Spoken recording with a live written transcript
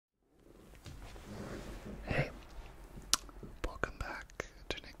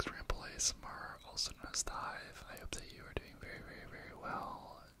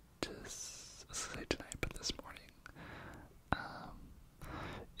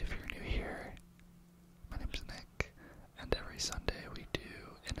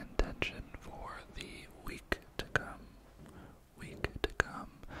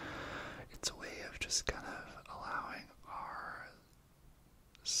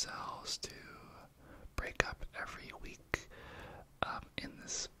goals to break up every week in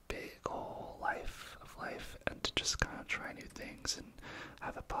this big whole life and to just kind of try new things and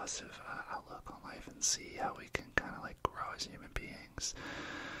have a positive outlook on life and see how we can kind of like grow as human beings.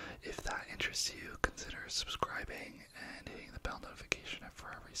 If that interests you, consider subscribing and hitting the bell notification for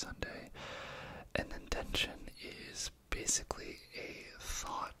every Sunday. An intention is basically a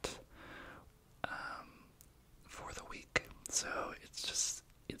thought for the week. So it's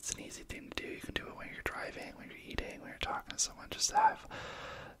an easy thing to do. You can do it when you're driving, when you're eating, when you're talking to someone. Just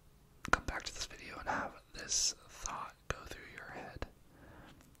come back to this video and have this thought go through your head.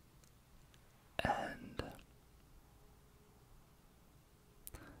 And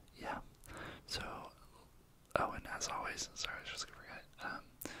yeah, so, and as always, sorry, I was just gonna forget,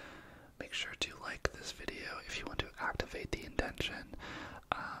 make sure to like this video if you want to activate the intention.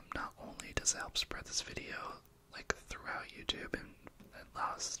 Not only does it help spread this video like throughout YouTube and it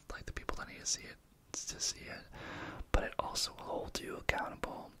allows like the people that need to see it, but it also will hold you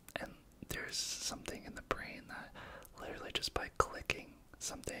accountable. And there's something in the brain that literally just by clicking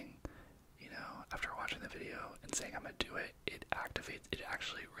something, after watching the video and saying I'm gonna do it, it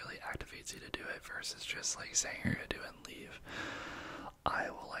actually really activates you to do it versus just like saying you're gonna do it and leave. I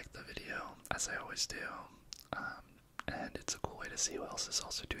will like the video, as I always do, and it's a cool way to see who else is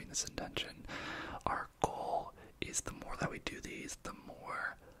also doing this intention. Our goal is the more that we do these, the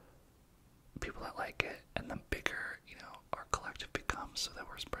more people that like it, and the bigger, our collective becomes, so that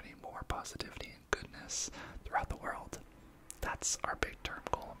we're spreading more positivity and goodness throughout the world. That's our big term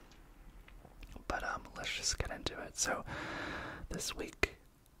goal. But let's just get into it. So this week,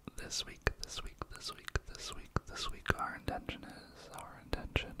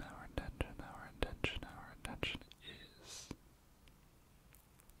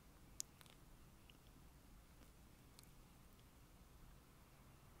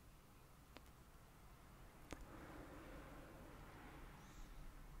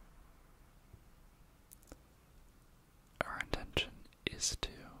 our intention is to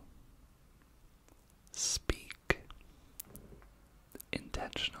speak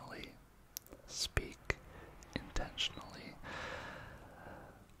intentionally.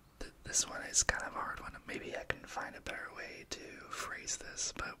 This one is kind of a hard one. Maybe I can find a better way to phrase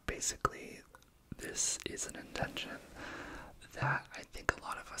this, but basically this is an intention that I think a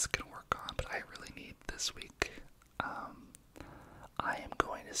lot of us can work on, but I really need this week. I am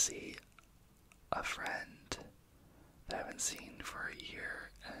going to see a friend that I haven't seen for a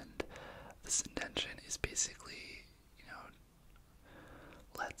year, and this intention is basically,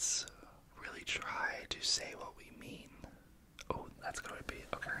 let's really try to say what we mean. Oh, that's going to be,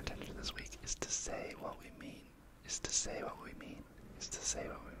 okay, our intention this week is to say what we mean,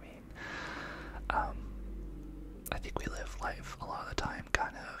 I think we live life a lot of the time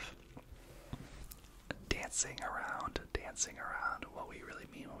kind of dancing around what we really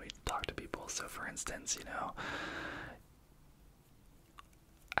mean when we talk to people. So for instance,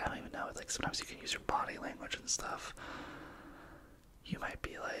 I don't even know, like sometimes you can use your body language and stuff. You might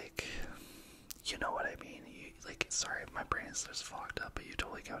be like, you know what I mean, sorry, my brain is just fogged up, but you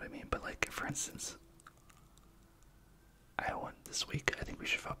totally get what I mean. But like, for instance, this week, I think we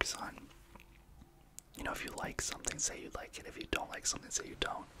should focus on, if you like something, say you like it. If you don't like something, say you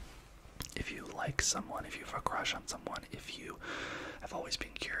don't. If you like someone, if you have a crush on someone, if you have always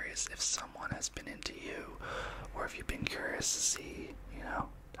been curious if someone has been into you, or if you've been curious to see,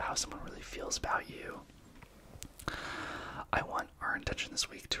 how someone really feels about you, I want our intention this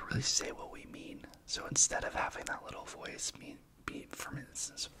week to really say what we mean. So instead of having that little voice be, for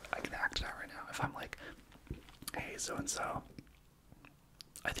instance, I can act it out right now. If I'm like, hey, so-and-so,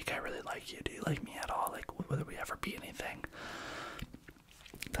 I think I really like you. Do you like me at all? Like, whether we ever be anything?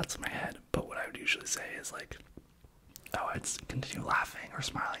 That's my head. But what I would usually say is like, I'd continue laughing or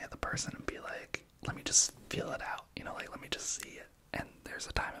smiling at the person and be like, let me just feel it out. Let me just see it. And there's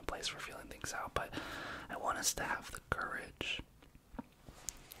a time and place for feeling things out. But I want us to have the courage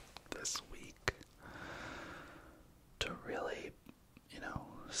this week to really,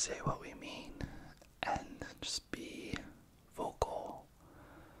 say what we mean and just be vocal.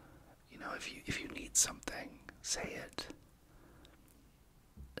 If you need something, say it.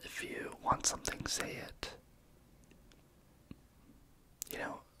 If you want something, say it.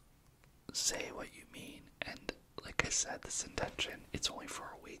 Say what you mean. And like I said, this intention, it's only for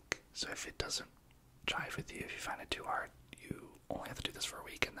a week. So if it doesn't jive with you, if you find it too hard, you only have to do this for a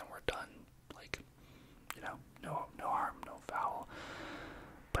week and then we're done. Like, no harm, no foul.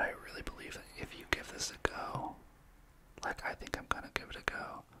 But I really believe that if you give this a go, like I think I'm gonna give it a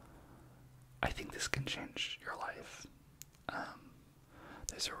go, I think this can change your life.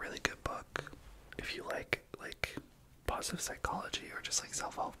 there's a really good book if you like positive psychology or just like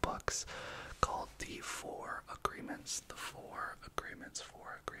self-help books called The Four Agreements. The Four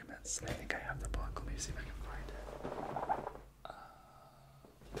Agreements. I think I have the book. Let me see if I can find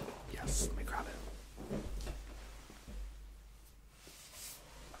it. Yes, let me grab it.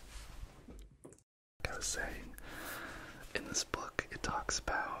 Like I was saying, in this book it talks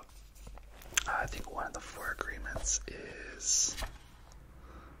about, I think one of the four agreements is,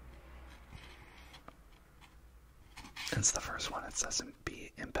 it's the first one. It says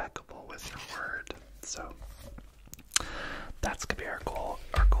be impeccable with your word. So that's gonna be our goal.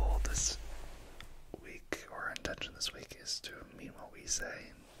 Our goal this week, or our intention this week, is to mean what we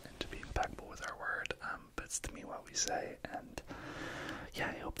say and to be impeccable with our word. But it's to mean what we say, and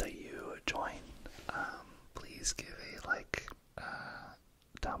yeah, I hope that you join. Please give a like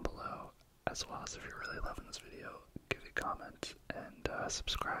down below, as well as if you're really loving this video, give a comment and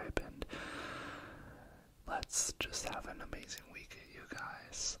subscribe, and let's just have an amazing week, you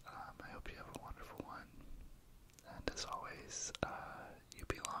guys. I hope you have a wonderful one, and as always, you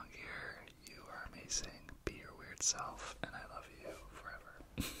belong here, you are amazing, be your weird self, and I love you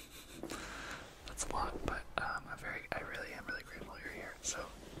forever. That's a lot, but I really am really grateful you're here. So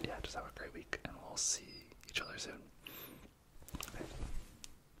yeah, just have a great week, and we'll see each other soon.